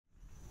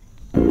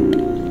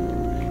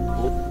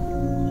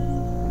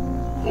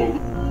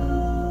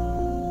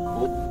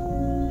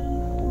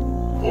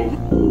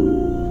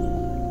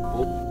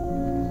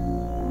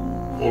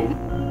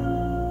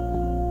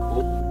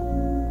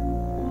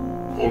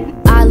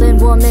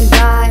Island woman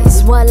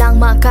rise, walang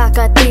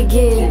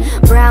makakatigil.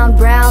 Brown,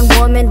 brown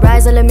woman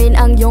rise, alamin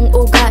ang iyong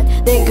ugat.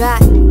 They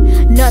got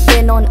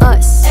nothing on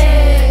us,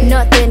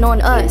 nothing on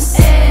us,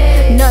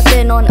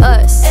 nothing on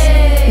us,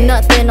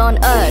 nothing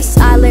on us.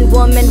 Island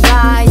woman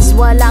rise,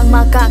 walang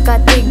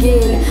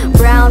makakatigil.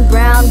 Brown,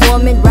 brown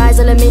woman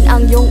rise, alamin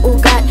ang iyong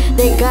ugat.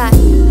 They got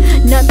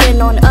nothing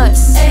on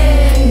us,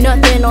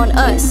 nothing on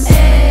us,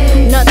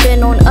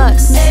 nothing on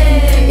us.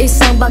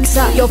 Isang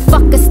bagsak. Yo,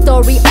 fuck a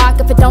story arc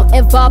if it don't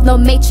involve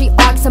no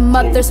matriarch. Some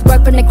mothers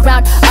work from the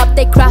ground up,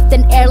 they craft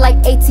in air like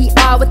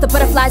ATR with the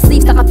butterfly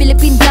sleeves.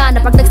 Naka-Filipina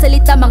na pag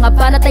nagsalita mga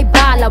banat ay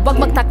bala.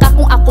 Wag magtaka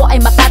kung ako ay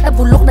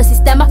makatabulok na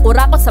sistema.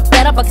 Kurakot sa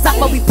pera bagsak,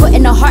 but we put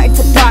in our heart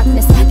into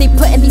darkness. They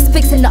put in these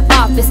pigs in the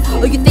office.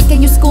 Or you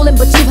thinking you're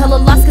schooling but you hella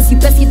lost cause you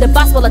best see the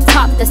boss while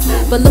atop this.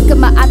 But look at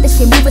my ate,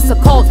 she moving so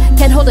cold.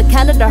 Can't hold a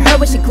candle to her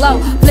when she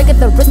glow. Flick at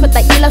the wrist with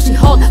the ilaw she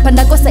hold.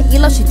 Panago sa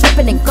ilaw, she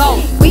dripping in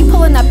gold. We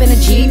pulling up in a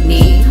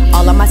jeepney,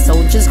 all of my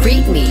soldiers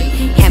greet me.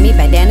 Hand me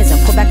bandanas and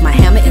pull back my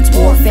hammer, it's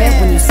warfare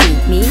when you see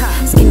me.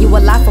 Skin you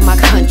alive for my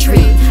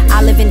country,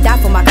 I live and die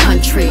for my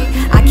country.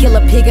 I kill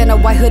a pig in a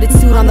white hooded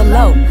suit on the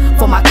low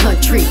for my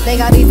country. They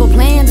got evil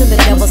plans in the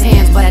devil's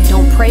hands, but I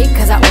don't pray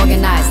cause I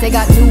organize. They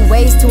got new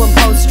ways to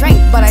impose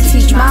strength, but I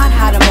teach mine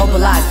how to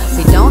mobilize.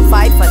 We don't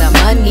fight for the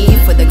money,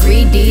 for the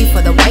greedy,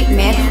 for the white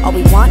man. All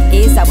we want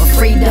is our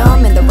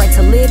freedom and the right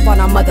to live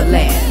on our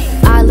motherland.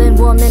 Island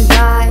woman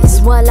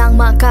rise, walang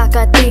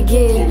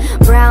makakatigil.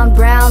 Brown,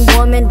 brown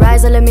woman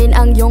rise, alamin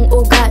ang iyong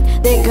ugat.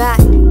 They got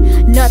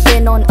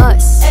nothing on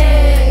us,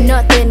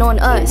 nothing on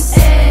us,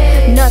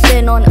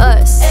 nothing on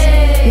us,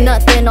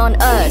 nothing on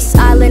us.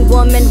 Island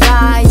woman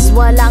rise,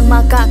 walang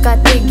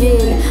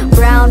makakatigil.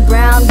 Brown,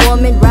 brown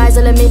woman rise,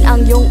 alamin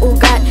ang iyong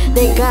ugat.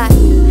 They got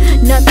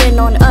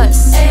nothing on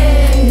us,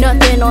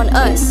 nothing on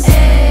us,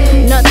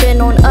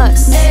 nothing on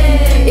us.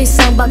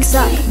 Isang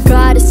bagsak.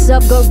 Goddess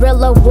of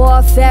guerrilla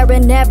warfare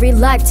in every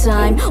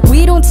lifetime.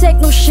 We don't take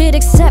no shit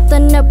except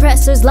an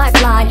oppressor's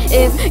lifeline.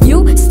 If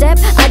you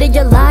step out of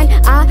your line,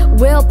 I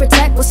will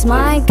protect what's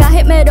mine.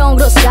 Kahit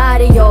merong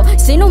rosaryo,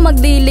 sino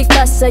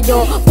magliligtas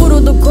sa'yo? Puro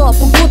dugo,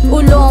 pugot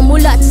ulo,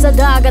 mulat sa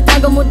dagat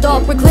hanggang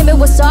mundo.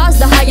 Proclaiming what's ours,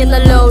 the high and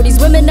the low.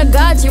 These women are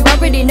gods, you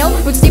already know.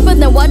 Roots deeper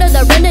than water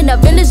that run in a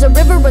village. A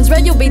river runs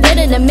red, you'll be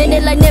dead in a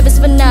minute. Like Nevis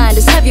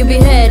Fernandez, have you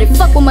beheaded?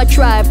 Fuck with my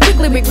tribe,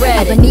 quickly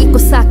regret it. Abani ko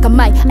sa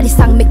kamay,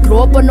 alisang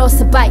mikropono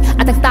sabay.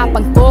 At ang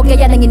tapang ko,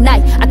 kaya nanginay.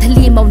 At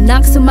halimaw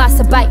nang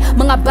sumasabay.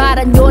 Mga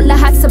bara nyo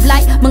lahat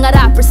sablay. Mga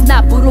rappers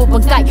na puro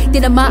bangkay.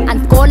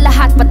 Tinamaan ko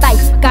lahat patay.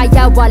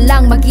 Kaya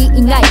walang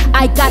mag-iingay.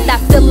 I got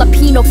that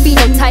Filipino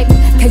phenotype.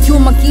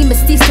 Kayo monkey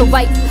mestizo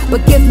white,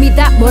 but give me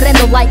that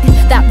moreno like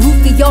that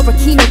Rufio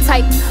Aquino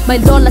type. My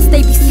lolas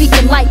they be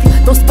speaking like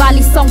those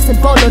Bali songs and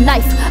bolo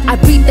knife. I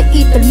read the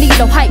ether, need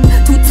no hype.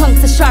 Two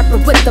tongues are sharper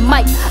with the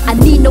mic. I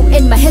need no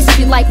in my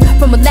history like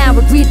from a land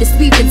where greed is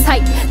weaving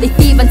tight. They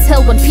thieve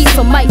until one piece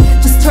of might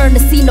just turn to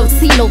see no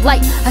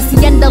light.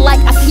 Hacienda like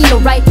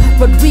Aquino right.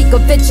 Rodrigo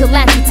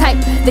vigilante type.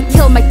 They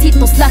kill my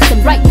titles left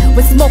and right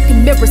when smoke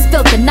and mirrors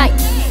fill the night.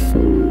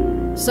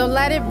 So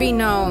let it be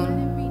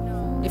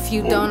known, if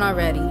you don't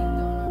already,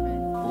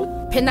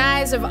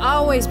 Pinays have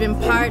always been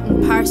part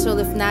and parcel,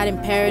 if not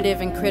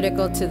imperative and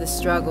critical to the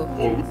struggle.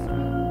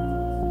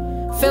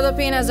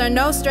 Filipinas are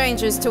no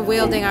strangers to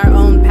wielding our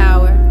own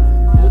power.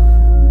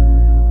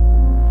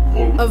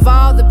 Of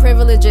all the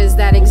privileges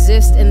that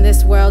exist in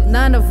this world,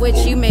 none of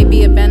which you may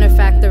be a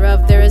benefactor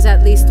of, there is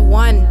at least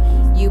one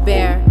you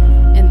bear,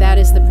 and that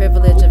is the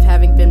privilege of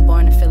having been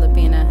born a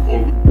Filipina.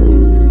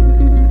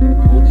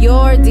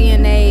 Your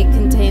DNA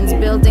contains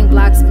building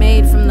blocks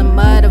made from the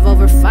mud of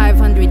over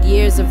 500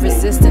 years of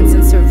resistance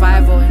and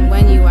survival, and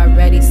when you are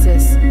ready,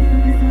 sis,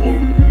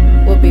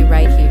 we'll be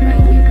right here,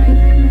 right here, right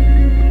here.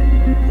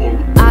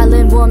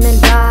 Island woman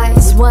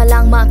rise,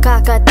 walang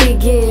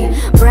makakatigil.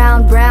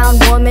 Brown, brown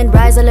woman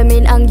rise,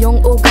 alamin ang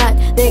iyong ugat.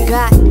 They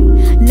got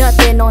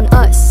nothing on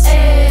us,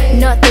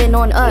 nothing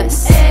on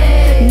us,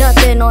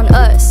 nothing on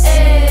us,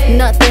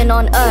 nothing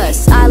on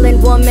us.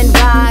 Island woman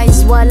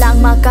rise, walang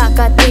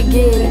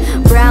makakatigil.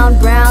 Brown,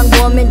 brown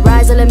woman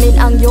rise, alamin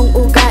ang iyong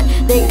ugat.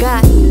 They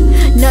got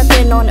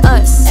nothing on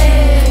us,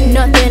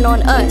 nothing on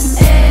us,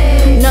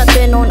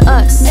 nothing on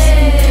us.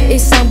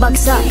 Isang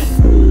bagsak.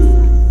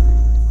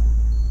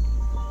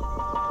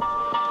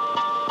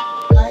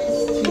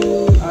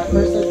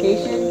 First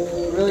location,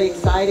 really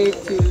excited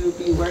to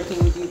be working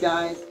with you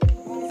guys.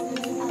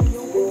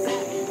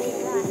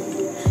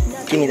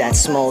 Give me that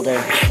smolder.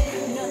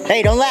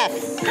 Hey, don't laugh.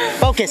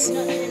 Focus.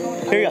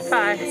 Here you go.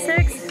 5,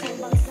 6.